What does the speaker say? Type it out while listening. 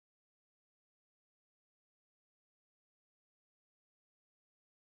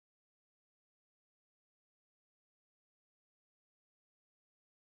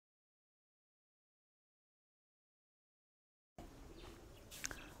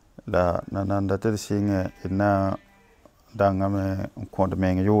la nananda te singe ina danga me konde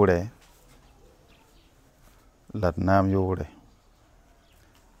meng yore la nam yore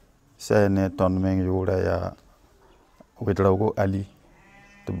sene ton meng yore ya widrago ali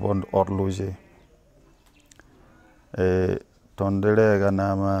de bond horloger ton de ga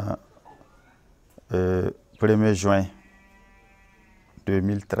nama 1er juin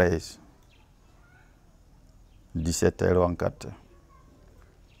 2013 17h24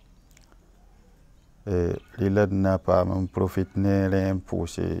 lilad na pa mon profit ne ren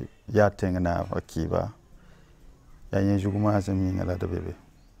pousse yatenga na akiba ya yen juguma zami ngala de bebe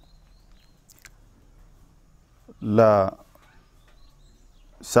la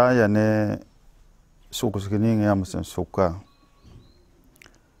sa ya ne sukusgini ngam sen suka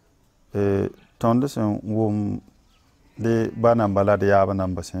tonde sen wom de bana balade ya bana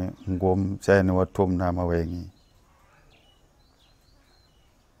basen ngom sen watom na ma wengi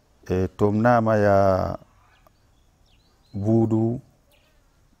tom nama ya budu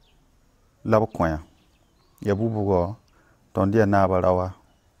lab koya ya bubugo ton dia na barawa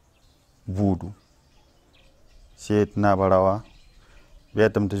budu set na barawa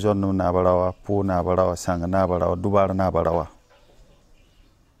betam te jonno na barawa po na barawa sang na barawa dubar na barawa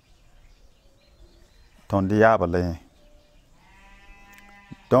ton dia bale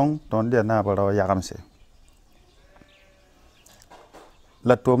donc ton dia na barawa ya kamse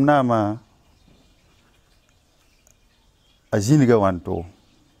la tom nama aziniga wanto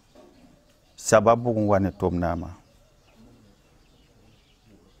sababu ngwane tom nama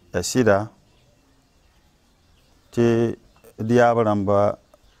asida te diabaramba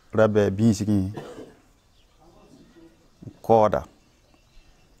rabe bisigi koda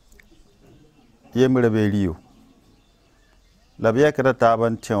yemre be riyo labiya kada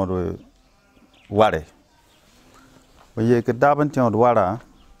taban tewro ware oye ke daban tewro wara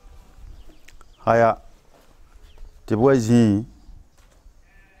haya te bozi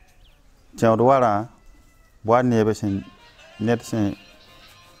tewro wara bo nebe sen net sen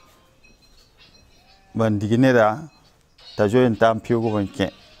ban diginera ta joyen tam piugo banke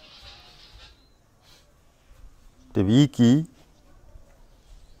te biki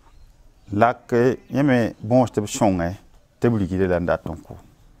lak yeme bon te songe te buligide la ndatonko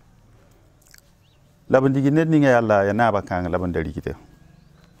la ban digine ninga yalla ya na bakanga la ban daligide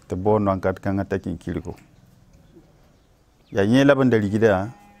te bon non kat kanga takin kiligo ya yen la ban daligide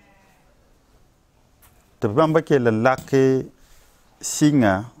te bamba ke la lak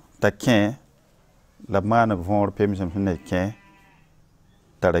singa ta ken la mana vont permission ne ken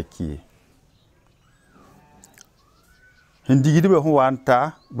taraki hindigide be ho wanta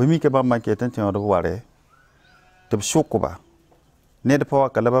be mi ke ba manke tan tin do ware te sokoba ne de pawa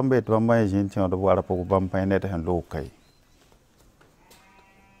kala bambe to bamba yin tin do ware po bamba ne de han lo kai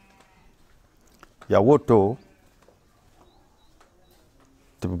ya woto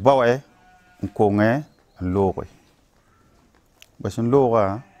te bawe ko nge lo ko ba sun lo ga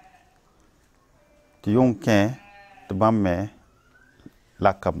ti yonke te bamme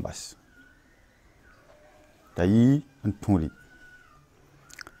la kambas tayi nturi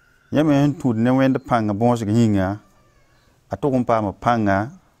yame ntud ne wende panga bonse ginga atokon pa ma panga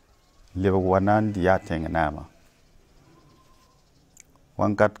lebe wanan di yatenga nama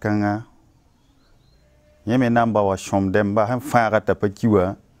wankat kanga yame namba wa shom demba han faga ta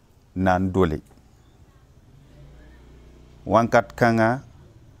pakiwa nan dole wankat kanga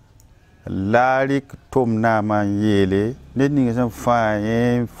larik tom nama yele ne ninga san fa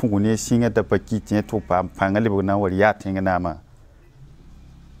e fungune singa ta pakiti to pa panga lebe na wari yatenga nama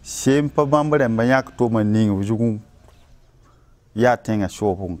sempa bambare banyak to maning wujugu yatenga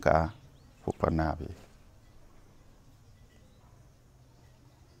shobunka popanabe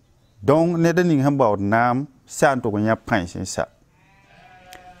donc ne de ning hamba nam san to nya pansin sa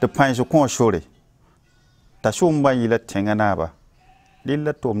de panso kon shore ta shumba yila tenga naba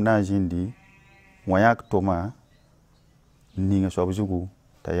lilla tom na jindi wayak toma ninga sobujugu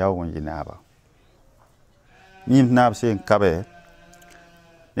ta yawon yinaba nim nab sen kabe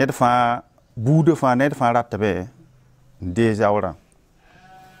net fa bude fa net fa ratabe déjà ora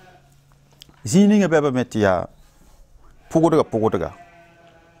zini nga bebe metia pugodaga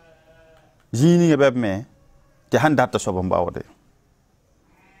zini nga bebe me te handata so bawde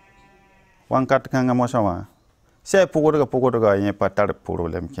wankat kanga mo sama se pugodaga yen patar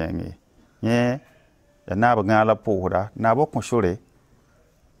problem kengi ye ya naba ngala pugoda naba ko shore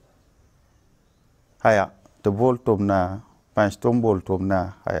haya te voltom na panstom voltom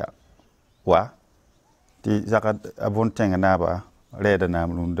na haya wa ti zakat abon tenga naba reda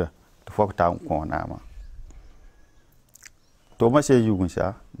nam lunda to fok ta ko nama to ma se yugun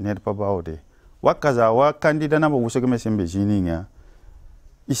sa ne pa baode wakaza wa kandida na ba wusa me sembe jininga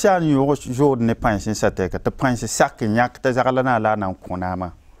isa ni yo jo ne pansin sa te ka te pansin sak nyak ta zagala na la na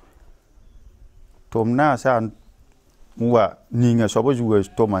konama tomna sa wa ninga so ba juwe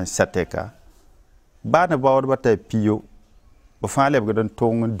to man sateka ba na baode ba ta piyo ba fa le ga don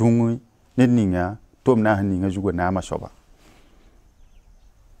tong dungu ne ninga tomna ninga juwe na ma so ba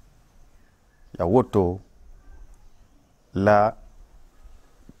ya woto la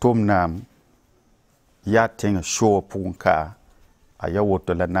tomnam yatenga show punka aya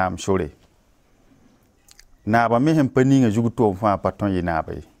woto la nam shore na ba me hem paninga jugu tom fa paton yi na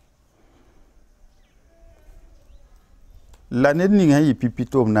ba la ne ninga yi pipi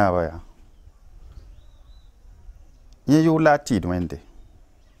tom na ba ya ye yo la ti wende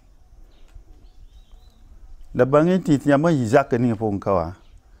la bangi ti ya ma yi zak ni punka wa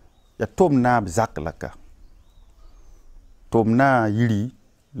ya tom na zak la ka tom na yiri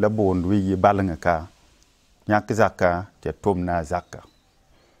la bondu yi balanga ka nyak zaka te tom na zaka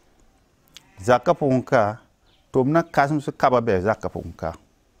zaka punka tom na kasum su kaba be zaka punka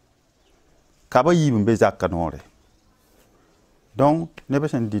kaba yibin be zaka nore donc ne be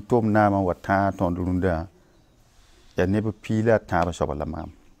sen di tom na ma wata ton dunda ya ne be pila ta ba so la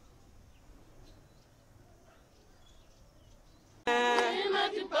mam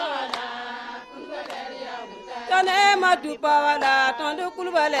Tane matu pawala tondo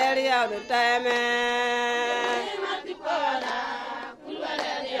kulbaleri ya tayame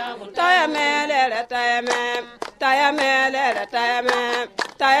tayame le tayame tayame le tayame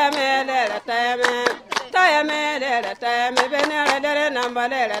tayame le tayame tayame le tayame benere le namba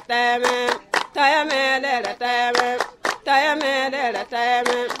le tayame tayame le tayame tayame le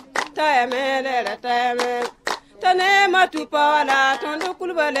tayame tayame le tayame tane matu pawala tondo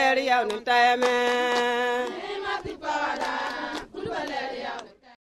kulbaleri ya tayame. Para,